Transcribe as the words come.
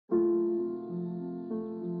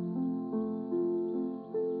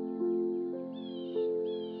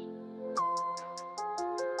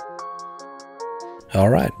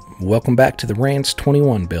Alright, welcome back to the RANS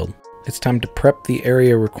S21 build. It's time to prep the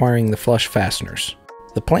area requiring the flush fasteners.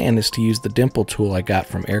 The plan is to use the dimple tool I got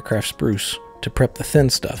from Aircraft Spruce to prep the thin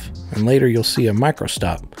stuff, and later you'll see a micro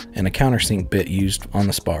stop and a countersink bit used on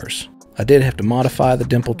the spars. I did have to modify the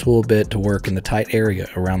dimple tool a bit to work in the tight area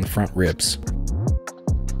around the front ribs.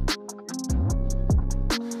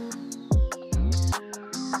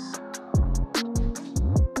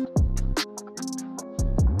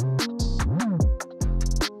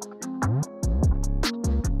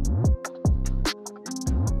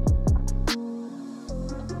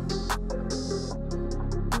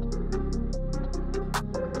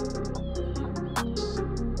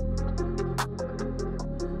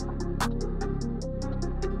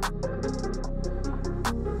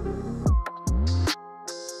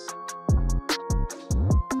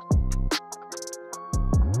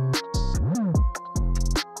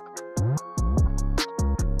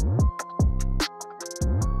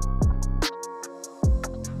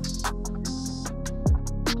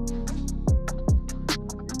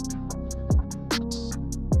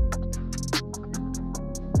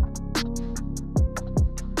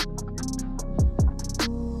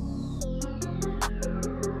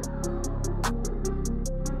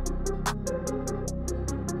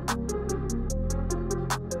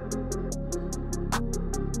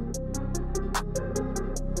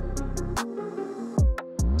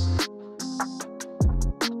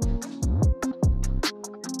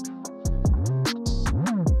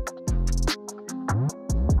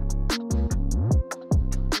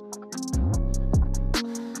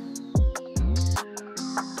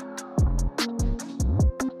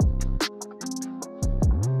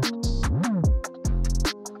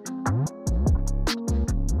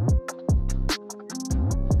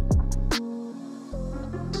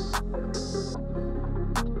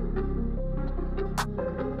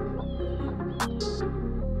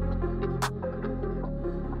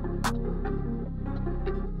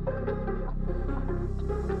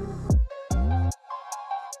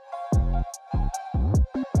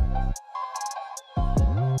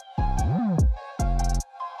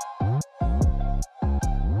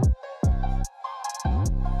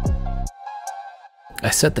 I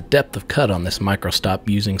set the depth of cut on this micro stop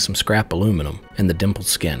using some scrap aluminum and the dimpled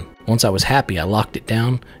skin. Once I was happy, I locked it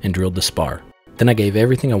down and drilled the spar. Then I gave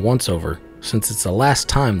everything a once over, since it's the last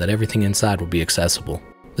time that everything inside will be accessible.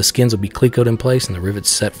 The skins will be clecoed in place and the rivets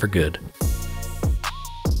set for good.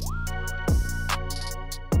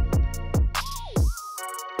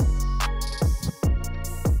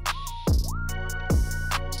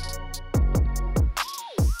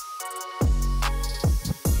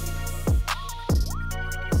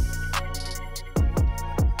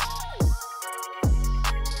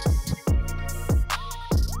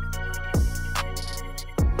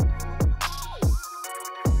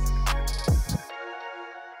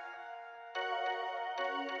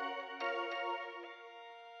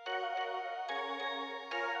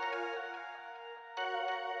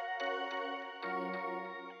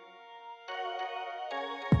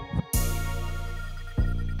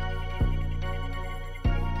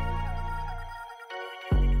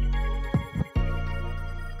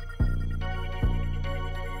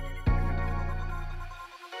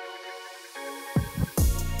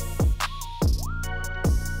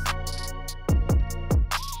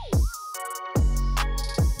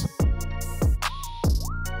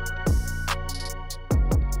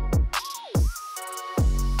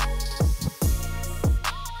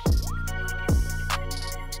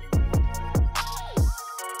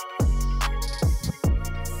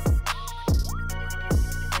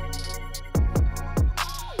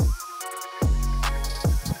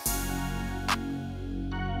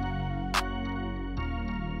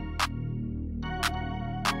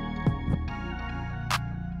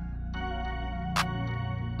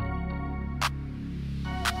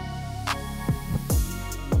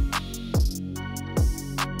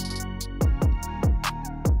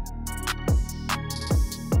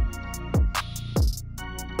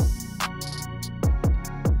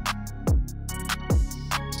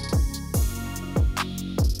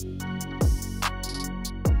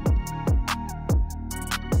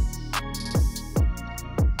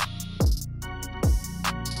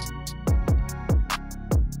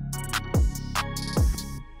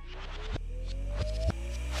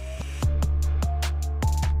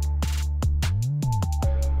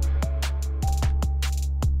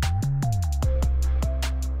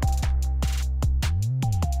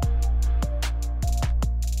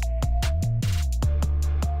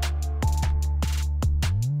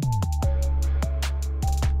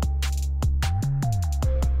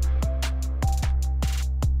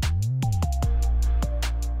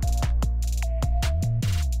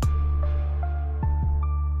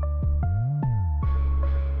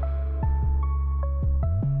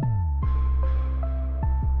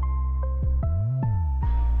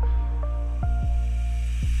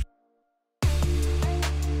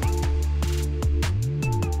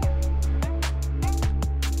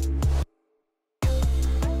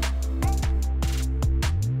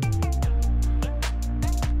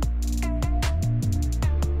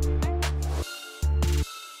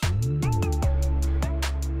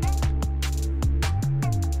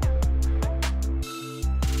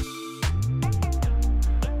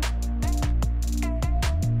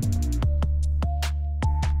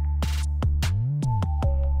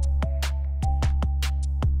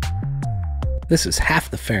 This is half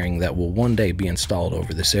the fairing that will one day be installed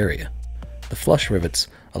over this area. The flush rivets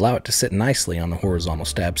allow it to sit nicely on the horizontal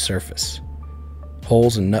stab surface.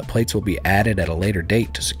 Holes and nut plates will be added at a later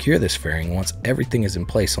date to secure this fairing once everything is in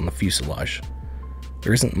place on the fuselage.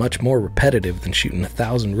 There isn't much more repetitive than shooting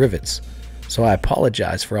 1,000 rivets, so I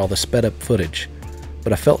apologize for all the sped up footage,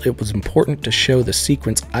 but I felt it was important to show the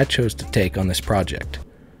sequence I chose to take on this project.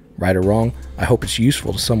 Right or wrong, I hope it's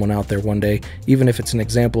useful to someone out there one day, even if it's an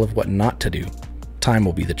example of what not to do. Time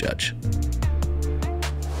will be the judge.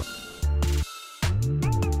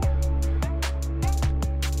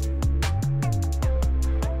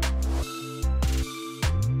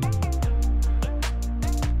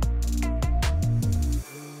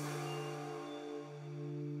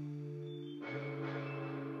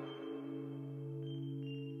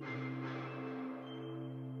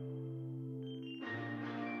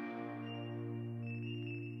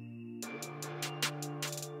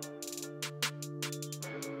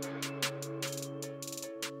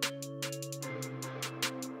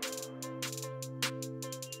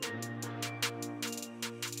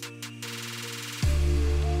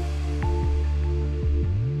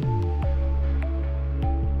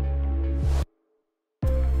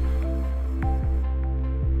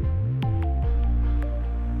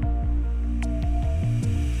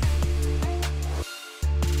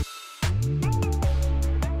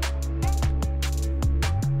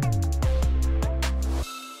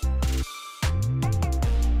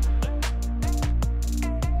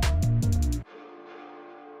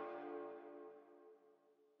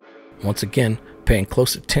 Once again, paying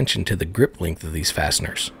close attention to the grip length of these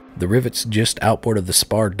fasteners. The rivets just outboard of the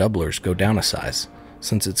spar doublers go down a size,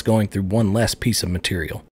 since it's going through one less piece of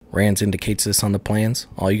material. RANS indicates this on the plans.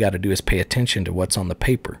 All you gotta do is pay attention to what's on the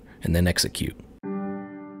paper and then execute.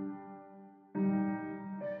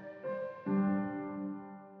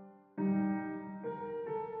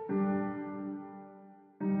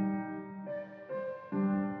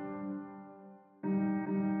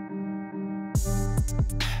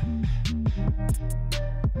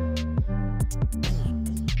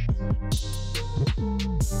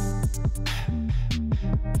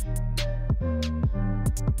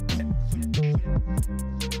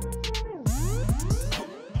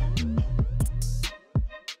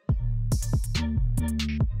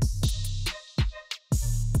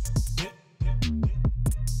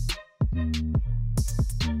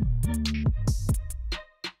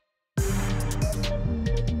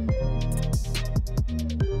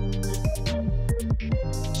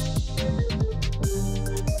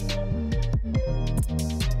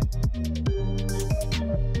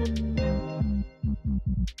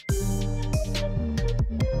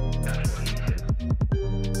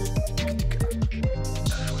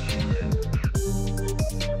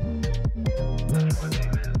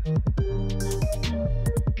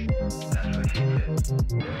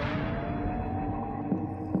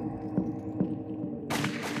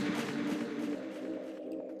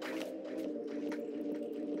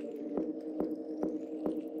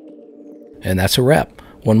 And that's a wrap.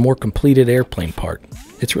 One more completed airplane part.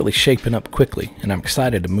 It's really shaping up quickly, and I'm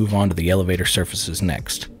excited to move on to the elevator surfaces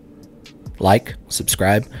next. Like,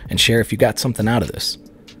 subscribe, and share if you got something out of this.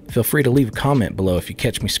 Feel free to leave a comment below if you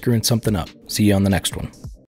catch me screwing something up. See you on the next one.